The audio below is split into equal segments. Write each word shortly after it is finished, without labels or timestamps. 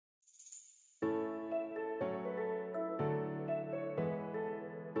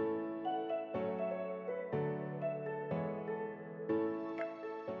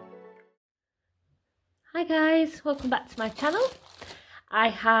Hi guys, welcome back to my channel. I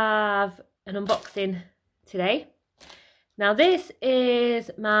have an unboxing today. Now this is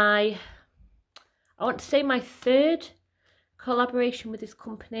I want to say my third collaboration with this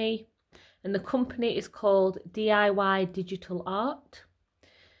company, and the company is called DIY Digital Art.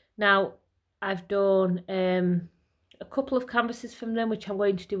 Now I've done a couple of canvases from them, which I'm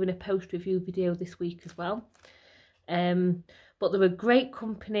going to do in a post-review video this week as well. But they're a great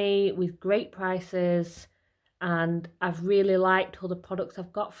company with great prices, and I've really liked all the products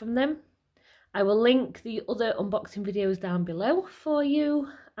I've got from them. I will link the other unboxing videos down below for you,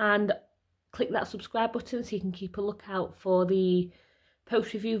 and click that subscribe button so you can keep a lookout for the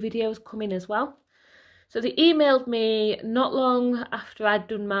post-review videos coming as well. So they emailed me not long after I'd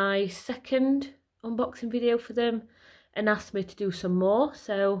done my second unboxing video for them and asked me to do some more.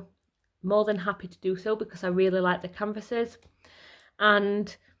 So more than happy to do so because I really like the canvases.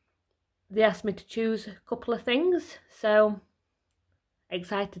 And they asked me to choose a couple of things, so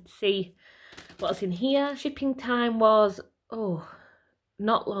excited to see what's in here. Shipping time was,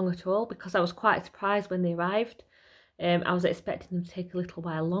 not long at all, because I was quite surprised when they arrived. I was expecting them to take a little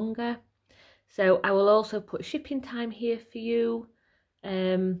while longer. So I will also put shipping time here for you.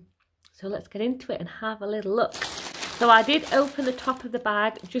 So let's get into it and have a little look. So I did open the top of the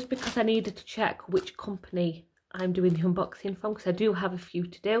bag just because I needed to check which company I'm doing the unboxing from, because I do have a few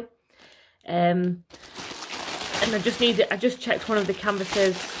to do. And I just checked one of the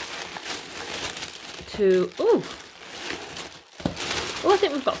canvases to, I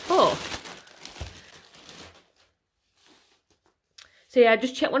think we've got 4. So yeah, I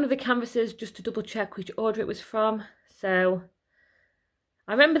just checked one of the canvases just to double check which order it was from. So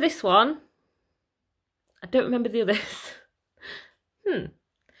I remember this one. I don't remember the others.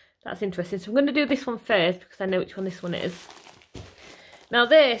 That's interesting. So I'm going to do this one first because I know which one this one is. Now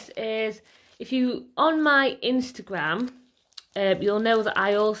this is, if you on my Instagram, you'll know that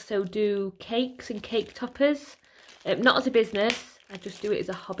I also do cakes and cake toppers. Not as a business, I just do it as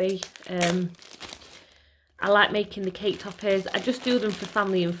a hobby. I like making the cake toppers. I just do them for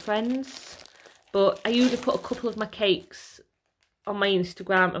family and friends. But I usually put a couple of my cakes on my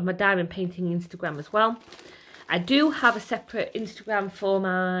Instagram and my diamond painting Instagram as well. I do have a separate Instagram for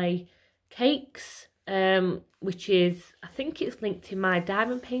my cakes, which is, I think it's linked in my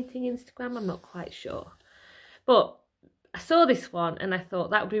diamond painting Instagram, I'm not quite sure. But I saw this one and I thought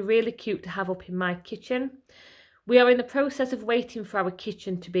that would be really cute to have up in my kitchen. We are in the process of waiting for our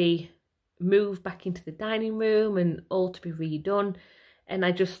kitchen to be moved back into the dining room and all to be redone. And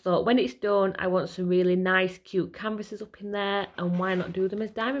I just thought when it's done, I want some really nice, cute canvases up in there, and why not do them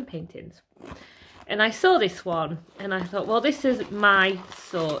as diamond paintings? And I saw this one and I thought, well, this is my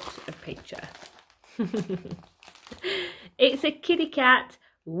sort of picture. It's a kitty cat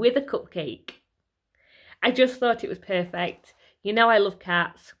with a cupcake. I just thought it was perfect. You know I love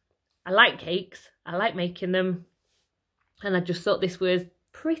cats. I like cakes. I like making them. And I just thought this was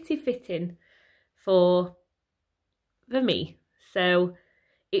pretty fitting for me. So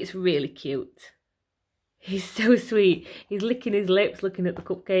it's really cute. He's so sweet. He's licking his lips looking at the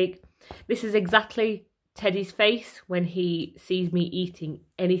cupcake. This is exactly Teddy's face when he sees me eating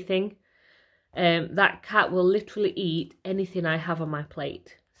anything. That cat will literally eat anything I have on my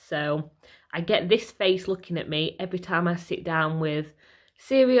plate. So I get this face looking at me every time I sit down with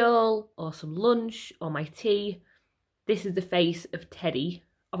cereal or some lunch or my tea. This is the face of Teddy.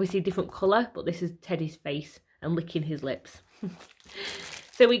 Obviously different colour, but this is Teddy's face and licking his lips.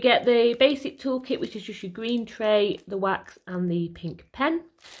 So we get the basic toolkit, which is just your green tray, the wax and the pink pen.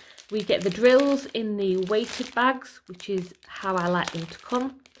 We get the drills in the weighted bags, which is how I like them to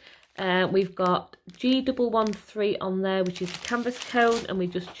come. We've got G113 on there, which is the canvas code, and we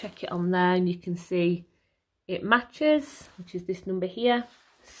just check it on there and you can see it matches, which is this number here.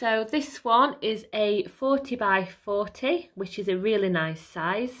 So this one is a 40 by 40, which is a really nice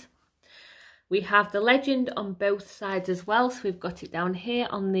size. We have the legend on both sides as well, so we've got it down here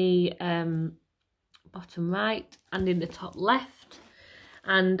on the bottom right and in the top left.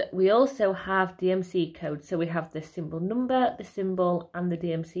 And we also have DMC codes, so we have the symbol number, the symbol and the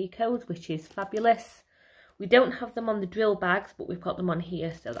DMC codes, which is fabulous. We don't have them on the drill bags, but we've got them on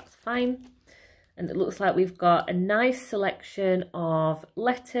here, so that's fine. And it looks like we've got a nice selection of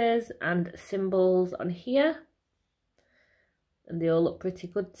letters and symbols on here, and they all look pretty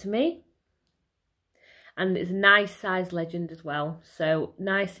good to me. And it's a nice size legend as well, so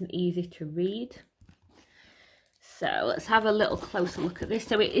nice and easy to read. So let's have a little closer look at this.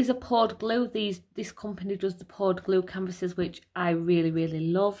 So it is a poured glue. This company does the poured glue canvases, which I really,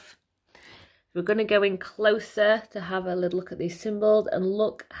 really love. We're going to go in closer to have a little look at these symbols and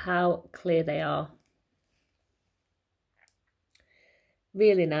look how clear they are.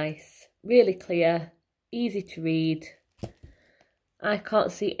 Really nice, really clear, easy to read. I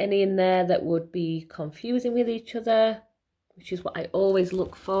can't see any in there that would be confusing with each other, which is what I always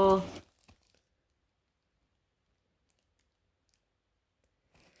look for.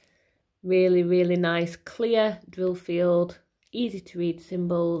 Really, really nice, clear drill field, easy to read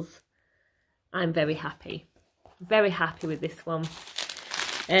symbols. I'm very happy with this one.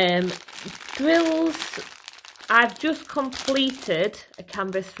 Drills, I've just completed a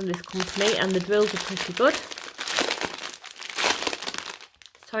canvas from this company and the drills are pretty good.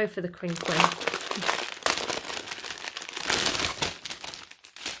 Sorry for the crinkling.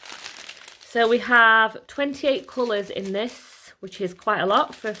 So we have 28 colours in this, which is quite a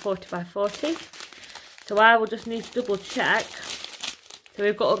lot for a 40 by 40. So I will just need to double check. So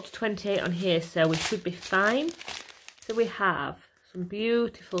we've got up to 28 on here, so we should be fine. So we have some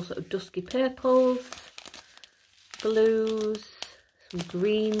beautiful sort of dusky purples, blues, some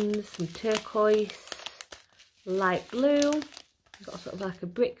greens, some turquoise, light blue. We've got sort of like a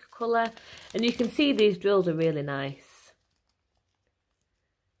brick colour. And you can see these drills are really nice.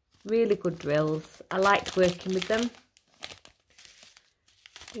 Really good drills. I liked working with them.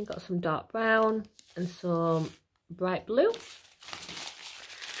 We've got some dark brown and some bright blue.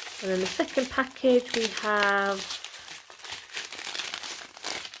 And then the second package we have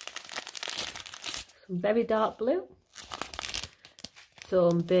some very dark blue,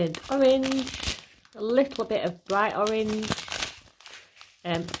 some burnt orange, a little bit of bright orange,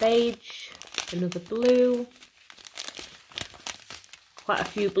 beige, another blue, quite a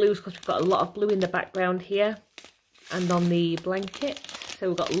few blues because we've got a lot of blue in the background here and on the blanket. So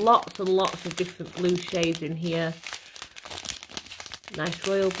we've got lots and lots of different blue shades in here. Nice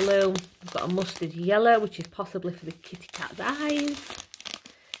royal blue. We've got a mustard yellow, which is possibly for the kitty cat's eyes.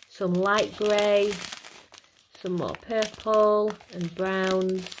 Some light grey, some more purple and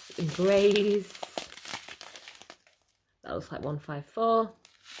browns and greys. That looks like 154.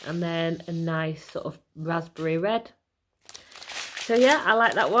 And then a nice sort of raspberry red. So yeah, I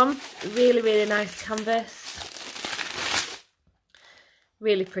like that one. Really, really nice canvas.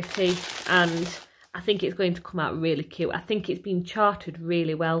 Really pretty, and I think it's going to come out really cute. I think it's been charted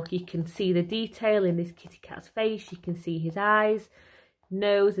really well. You can see the detail in this kitty cat's face. You can see his eyes,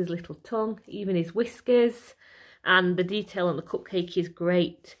 nose, his little tongue, even his whiskers. And the detail on the cupcake is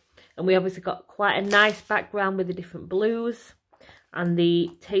great. And we obviously got quite a nice background with the different blues. And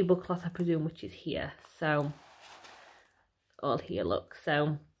the tablecloth, I presume, which is here. So, all here, look.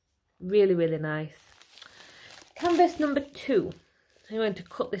 So, really, really nice. Canvas number 2. I'm going to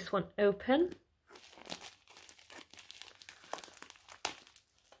cut this one open.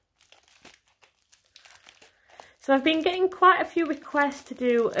 So I've been getting quite a few requests to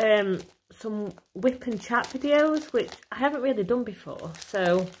do some whip and chat videos, which I haven't really done before.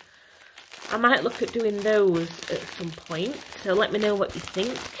 So I might look at doing those at some point. So let me know what you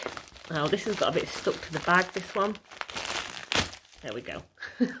think. Oh, this has got a bit stuck to the bag, this one. There we go.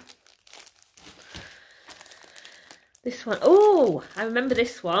 This one, oh, I remember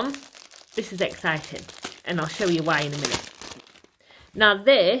this one. This is exciting, and I'll show you why in a minute. Now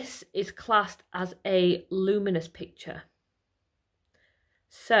this is classed as a luminous picture.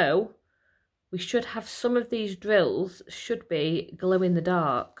 So we should have some of these drills should be glow in the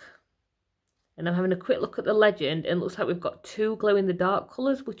dark. And I'm having a quick look at the legend, and it looks like we've got 2 glow in the dark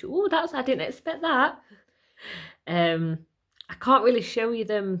colours, which, oh, I didn't expect that. I can't really show you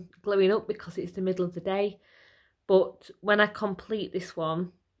them glowing up because it's the middle of the day. But when I complete this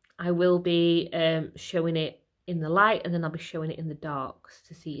one, I will be showing it in the light, and then I'll be showing it in the darks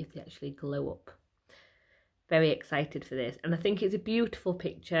to see if they actually glow up. Very excited for this. And I think it's a beautiful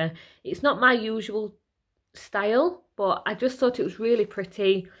picture. It's not my usual style, but I just thought it was really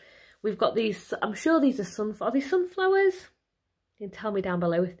pretty. We've got these, I'm sure these are sunflowers. Are they sunflowers? You can tell me down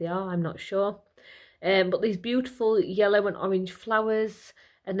below if they are, I'm not sure. But these beautiful yellow and orange flowers.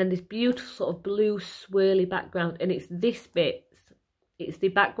 And then this beautiful sort of blue swirly background. And it's this bit. It's the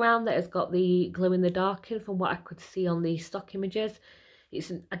background that has got the glow in the dark in from what I could see on the stock images.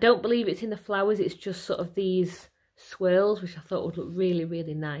 I don't believe it's in the flowers. It's just sort of these swirls, which I thought would look really,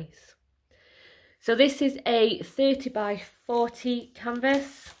 really nice. So this is a 30 by 40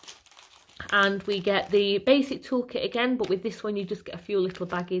 canvas. And we get the basic toolkit again. But with this one, you just get a few little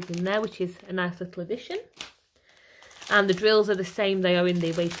baggies in there, which is a nice little addition. And the drills are the same, they are in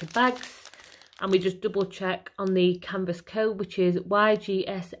the weighted bags. And we just double check on the canvas code, which is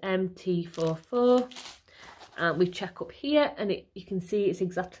YGSMT44. And we check up here, and you can see it's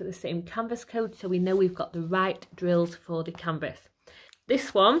exactly the same canvas code, so we know we've got the right drills for the canvas.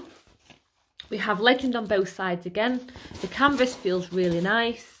 This one We have legend on both sides again. The canvas feels really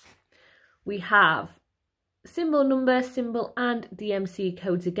nice. We have symbol, number, symbol and DMC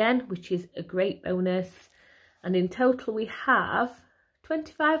codes again, which is a great bonus. And in total we have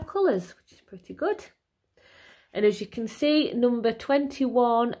 25 colours, which is pretty good. And as you can see, number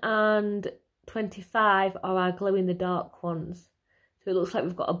 21 and 25 are our glow in the dark ones. So it looks like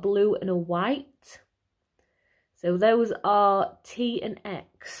we've got a blue and a white. So those are T and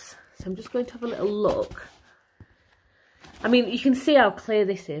X. So I'm just going to have a little look. I mean, you can see how clear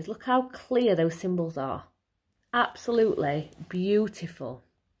this is. Look how clear those symbols are. Absolutely beautiful.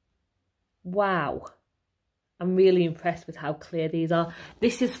 Wow. I'm really impressed with how clear these are.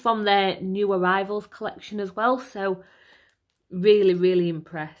 This is from their new arrivals collection as well. So really, really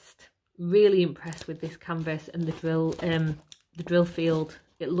impressed. Really impressed with this canvas and the drill field.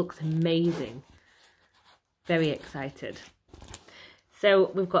 It looks amazing. Very excited.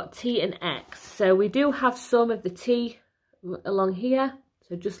 So we've got T and X. So we do have some of the T along here.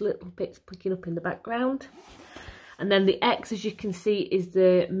 So just little bits picking up in the background. And then the X, as you can see, is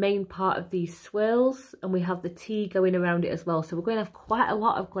the main part of these swirls. And we have the T going around it as well. So we're going to have quite a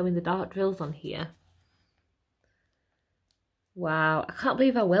lot of glow in the dark drills on here. Wow, I can't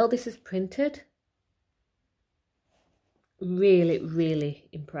believe how well this is printed. Really, really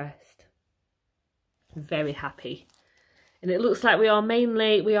impressed. Very happy. And it looks like we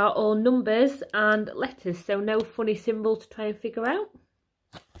are all numbers and letters. So no funny symbol to try and figure out.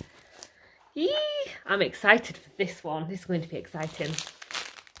 Yee! I'm excited for this one. This is going to be exciting.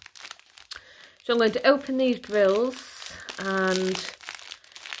 So I'm going to open these drills and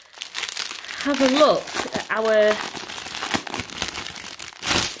have a look at our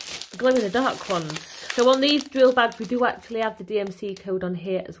glow in the dark ones. So on these drill bags we do actually have the DMC code on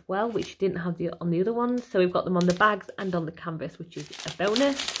here as well, which you didn't have on the other ones. So we've got them on the bags and on the canvas, which is a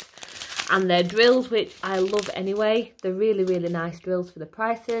bonus. And they're drills which I love anyway. They're really, really nice drills for the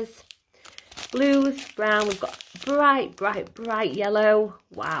prices. Blues, brown, we've got bright, bright, bright yellow.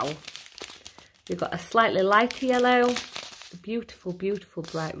 Wow. We've got a slightly lighter yellow, a beautiful, beautiful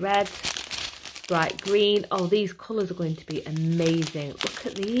bright red, bright green. Oh, these colours are going to be amazing. Look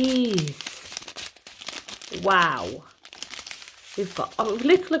at these. Wow. We've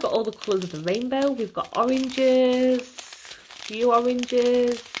literally got all the colours of the rainbow. We've got oranges, few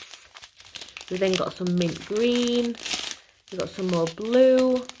oranges. We've then got some mint green. We've got some more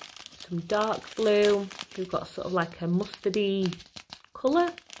blue. Some dark blue. We've got sort of like a mustardy colour,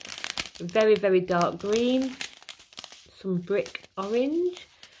 very, very dark green, some brick orange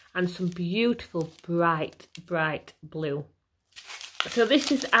and some beautiful bright, bright blue. So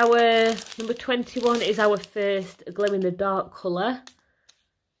this is our number 21 is our first glow in the dark colour.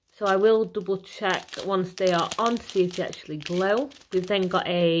 So I will double check once they are on to see if they actually glow. We've then got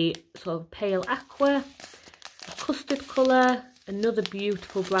a sort of pale aqua, a custard colour, another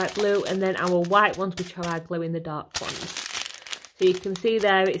beautiful bright blue, and then our white ones, which are our glow in the dark ones. So you can see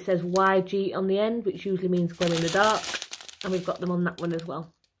there it says YG on the end, which usually means glow in the dark, and we've got them on that one as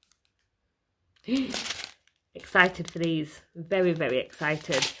well. Excited for these, very, very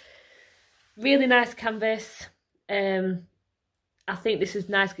excited. Really nice canvas. I think this is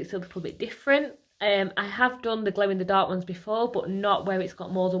nice because it's a little bit different. I have done the glow in the dark ones before, but not where it's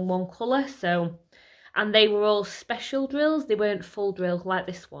got more than one colour. So, and they were all special drills. They weren't full drills like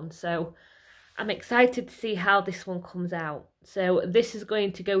this one. So I'm excited to see how this one comes out. So this is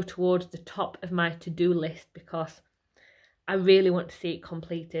going to go towards the top of my to-do list because I really want to see it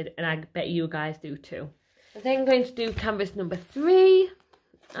completed, and I bet you guys do too. I'm then going to do canvas number 3.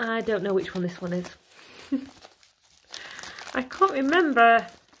 I don't know which one this one is. I can't remember.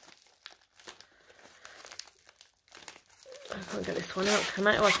 I can't get this one out, can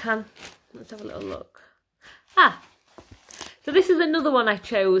I? Oh, I can. Let's have a little look. Ah, so this is another one I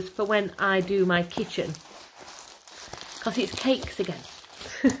chose for when I do my kitchen. Because it's cakes again.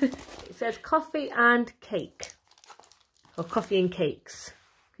 It says coffee and cake. Or coffee and cakes.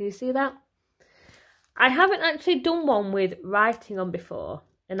 Can you see that? I haven't actually done one with writing on before.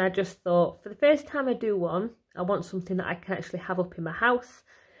 And I just thought, for the first time I do one, I want something that I can actually have up in my house.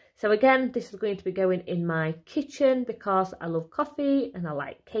 So again, this is going to be going in my kitchen because I love coffee and I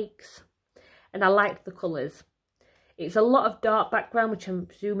like cakes. And I like the colours. It's a lot of dark background, which I'm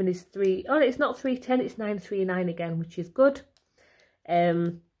presuming is 3... Oh, it's not 310, it's 939 again, which is good.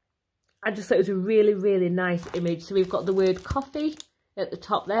 I just thought it was a really, really nice image. So we've got the word coffee at the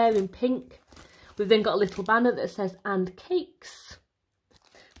top there in pink. We've then got a little banner that says and cakes.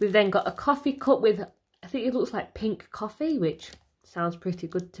 We've then got a coffee cup with, I think it looks like pink coffee, which sounds pretty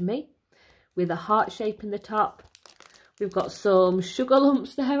good to me, with a heart shape in the top. We've got some sugar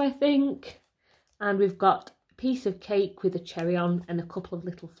lumps there, I think. And we've got a piece of cake with a cherry on and a couple of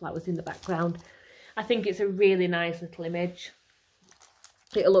little flowers in the background. I think it's a really nice little image.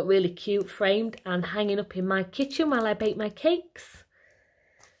 It'll look really cute framed and hanging up in my kitchen while I bake my cakes.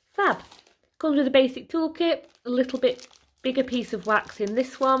 Fab. Comes with a basic toolkit, a little bit bigger piece of wax in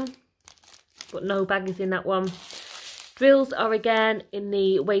this one, but no bag is in that one. Drills are again in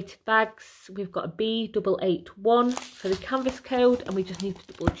the weighted bags. We've got a B881 for the canvas code, and we just need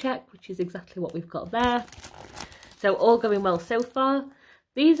to double check, which is exactly what we've got there. So all going well so far.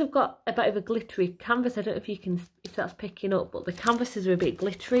 These have got a bit of a glittery canvas. I don't know if that's picking up, but the canvases are a bit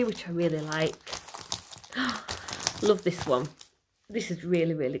glittery, which I really like. Love this one. This is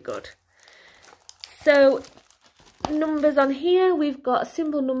really, really good. So numbers on here, we've got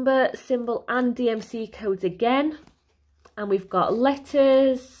symbol, number, symbol and DMC codes again. And we've got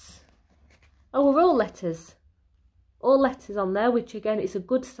letters. Oh, we're all letters. All letters on there, which again, it's a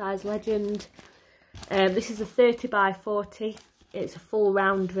good size legend. This is a 30 by 40. It's a full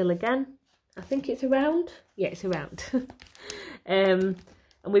round drill again. I think it's a round. Yeah, it's a round. And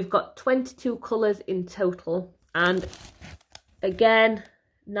we've got 22 colours in total. And again,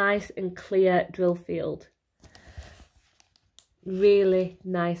 nice and clear drill field. Really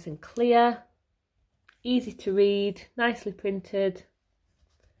nice and clear. Easy to read, nicely printed.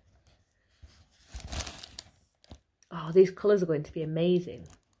 Oh, these colours are going to be amazing,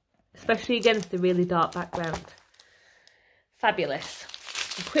 especially against the really dark background. Fabulous.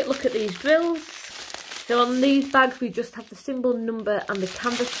 A quick look at these drills. So on these bags we just have the symbol, number and the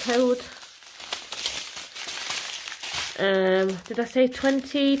canvas code. Did I say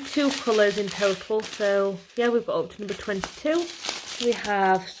 22 colours in total? So yeah, we've got up to number 22. We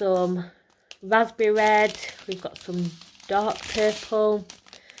have some raspberry red, we've got some dark purple,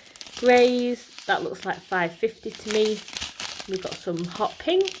 greys, that looks like 550 to me. We've got some hot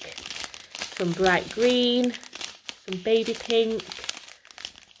pink, some bright green, some baby pink,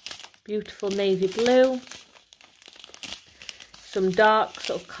 beautiful navy blue, some dark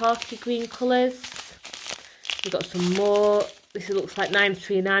sort of khaki green colours. We've got some more. This looks like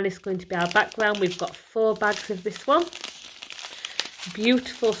 939 is going to be our background. We've got 4 bags of this one.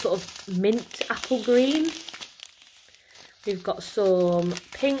 Beautiful sort of mint apple green. We've got some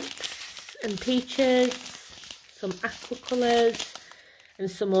pinks and peaches, some aqua colours and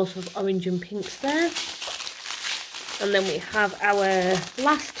some more sort of orange and pinks there. And then we have our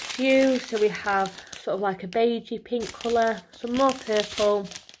last few. So we have sort of like a beigey pink colour, some more purple,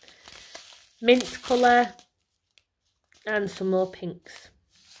 mint colour and some more pinks.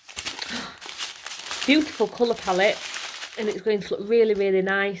 Beautiful colour palette. And it's going to look really, really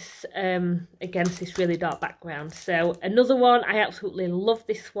nice against this really dark background. So another one, I absolutely love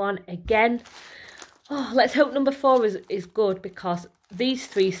this one again. Oh, let's hope number 4 is good, because these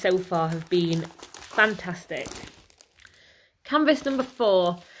 3 so far have been fantastic. Canvas number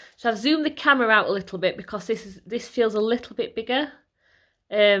 4. So I've zoomed the camera out a little bit because this feels a little bit bigger.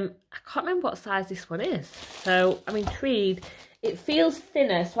 I can't remember what size this one is, so I'm intrigued. It feels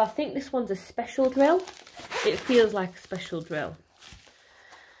thinner, so I think this one's a special drill. It feels like a special drill.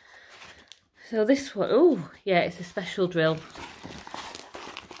 So this one, oh yeah, it's a special drill.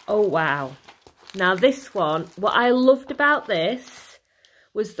 Oh wow. Now this one, what I loved about this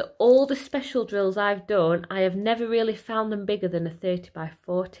was that all the special drills I've done, I have never really found them bigger than a 30 by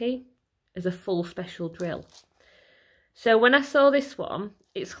 40 as a full special drill. So when I saw this one,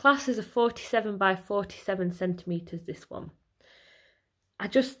 it's classed as a 47 by 47 centimetres, this one. I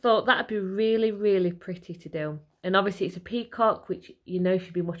just thought that'd be really, really pretty to do. And obviously it's a peacock, which, you know, if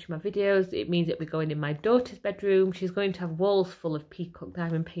you've been watching my videos, it means it'll be going in my daughter's bedroom. She's going to have walls full of peacock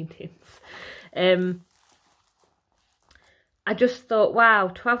diamond paintings. I just thought, wow,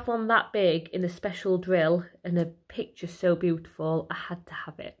 to have one that big in a special drill and a picture so beautiful, I had to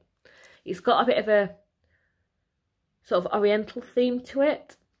have it. It's got a bit of a sort of oriental theme to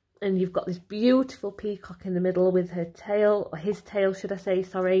it. And you've got this beautiful peacock in the middle with her tail, or his tail should I say,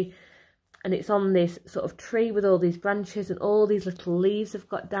 sorry. And it's on this sort of tree with all these branches, and all these little leaves have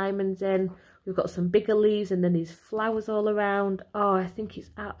got diamonds in. We've got some bigger leaves and then these flowers all around. Oh, I think it's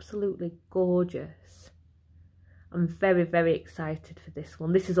absolutely gorgeous. I'm very, very excited for this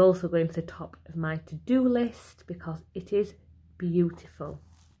one. This is also going to the top of my to-do list because it is beautiful.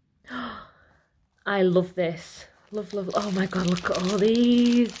 I love this. Love, love, oh my God, look at all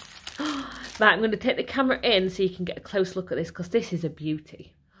these. Right, I'm going to take the camera in so you can get a close look at this, because this is a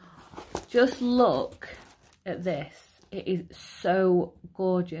beauty. Just look at this. It is so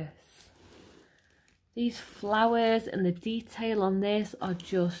gorgeous. These flowers and the detail on this are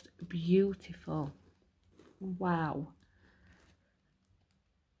just beautiful. Wow.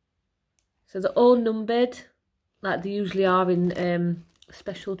 So they're all numbered, like they usually are in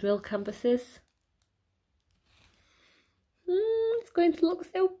special drill canvases. It's going to look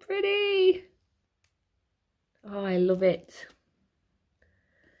so pretty. Oh, I love it.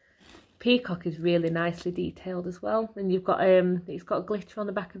 Peacock is really nicely detailed as well, and you've got it's got glitter on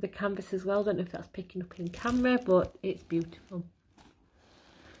the back of the canvas as well. Don't know if that's picking up in camera, but it's beautiful.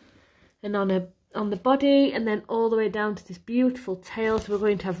 And on the body, and then all the way down to this beautiful tail. So we're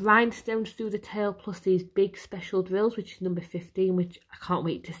going to have rhinestones through the tail, plus these big special drills, which is number 15, which I can't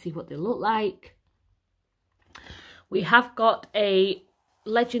wait to see what they look like. We have got a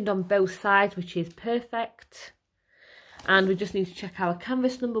legend on both sides, which is perfect. And we just need to check our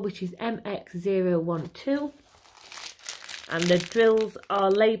canvas number, which is MX012. And the drills are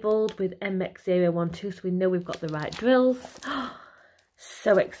labelled with MX012, so we know we've got the right drills.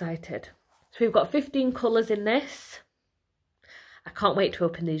 So excited. So we've got 15 colours in this. I can't wait to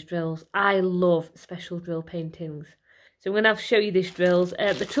open these drills. I love special drill paintings. So I'm going to have to show you these drills.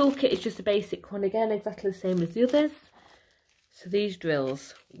 The toolkit is just a basic one again, exactly the same as the others. So these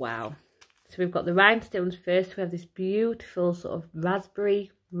drills, wow. So we've got the rhinestones first. We have this beautiful sort of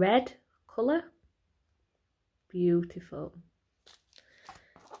raspberry red colour. Beautiful.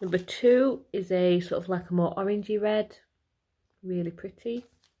 Number 2 is a sort of like a more orangey red. Really pretty.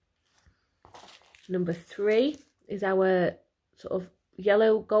 Number 3 is our sort of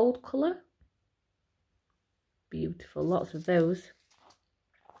yellow gold colour. Beautiful, lots of those.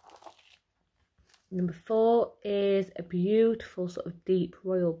 Number 4 is a beautiful sort of deep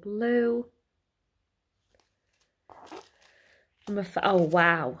royal blue. Number 5, oh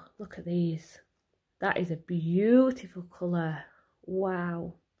wow, look at these. That is a beautiful colour.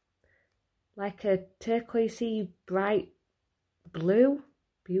 Wow. Like a turquoisey bright blue.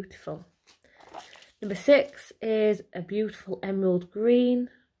 Beautiful. Number 6 is a beautiful emerald green.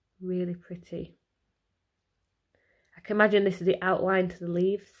 Really pretty. I can imagine this is the outline to the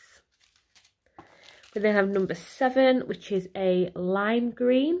leaves. We then have number 7, which is a lime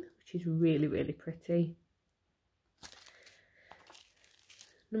green, which is really, really pretty.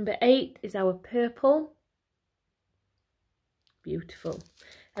 Number 8 is our purple. Beautiful.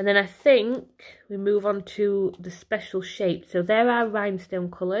 And then I think we move on to the special shape. So there are rhinestone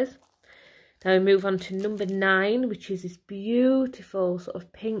colours. Now we move on to number 9, which is this beautiful sort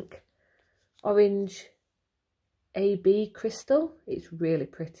of pink, orange AB crystal. It's really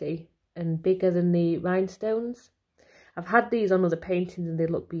pretty and bigger than the rhinestones. I've had these on other paintings and they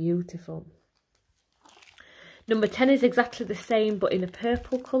look beautiful. Number 10 is exactly the same but in a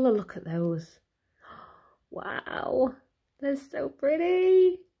purple colour. Look at those. Wow, they're so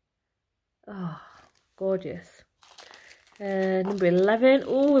pretty. Oh, gorgeous. Number 11.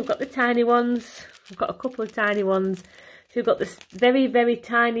 Oh, we've got the tiny ones. We've got a couple of tiny ones. So we've got this very, very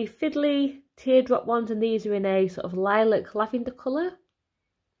tiny fiddly teardrop ones, and these are in a sort of lilac lavender colour,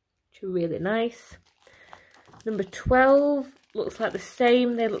 which are really nice. Number 12 looks like the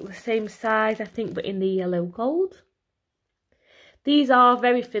same. They look the same size, I think, but in the yellow gold. These are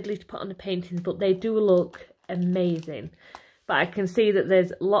very fiddly to put on the paintings, but they do look amazing. But I can see that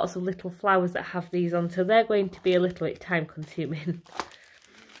there's lots of little flowers that have these on, so they're going to be a little bit time consuming.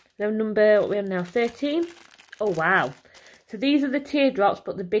 Now number, what we have now, 13. Oh wow. So these are the teardrops,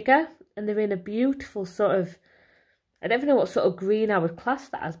 but they're bigger, and they're in a beautiful sort of, I don't even know what sort of green I would class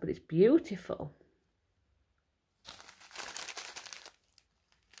that as, but it's beautiful.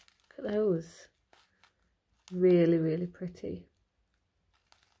 Look at those. Really, really pretty.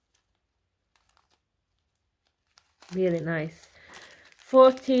 Really nice.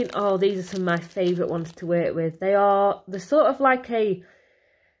 14, oh, these are some of my favourite ones to work with. They're sort of like a,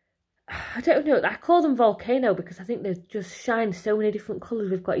 I don't know, I call them volcano because I think they just shine so many different colours.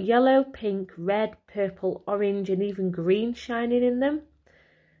 We've got yellow, pink, red, purple, orange and even green shining in them.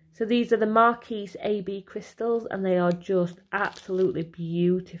 So these are the Marquise AB crystals and they are just absolutely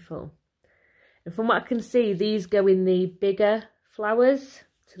beautiful. And from what I can see, these go in the bigger flowers,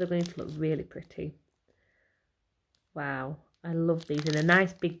 so they're going to look really pretty. Wow, I love these, in a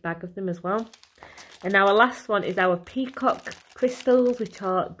nice big bag of them as well. And our last one is our peacock crystals, which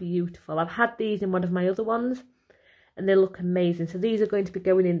are beautiful. I've had these in one of my other ones and they look amazing. So these are going to be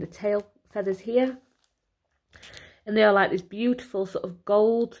going in the tail feathers here. And they are like this beautiful sort of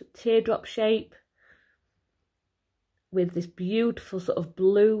gold teardrop shape with this beautiful sort of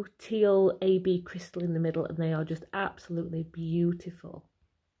blue teal AB crystal in the middle, and they are just absolutely beautiful.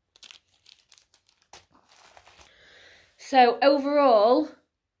 So overall,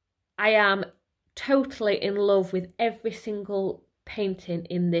 I am totally in love with every single painting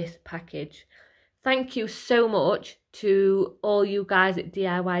in this package. Thank you so much to all you guys at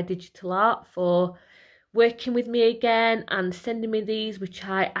DIY Digital Art for working with me again and sending me these, which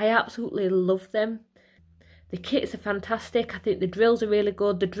I absolutely love them. The kits are fantastic. I think the drills are really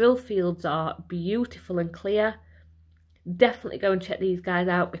good. The drill fields are beautiful and clear. Definitely go and check these guys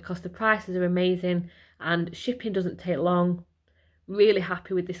out because the prices are amazing and shipping doesn't take long. Really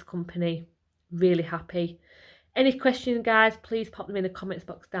happy with this company. Really happy. Any questions, guys, please pop them in the comments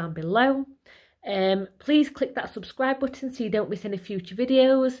box down below. Please click that subscribe button so you don't miss any future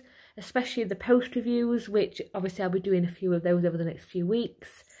videos, especially the post reviews, which obviously I'll be doing a few of those over the next few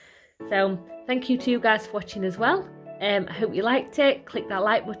weeks. So thank you to you guys for watching as well. I hope you liked it. Click that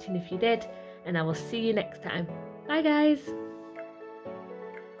like button if you did, and I will see you next time. Bye guys.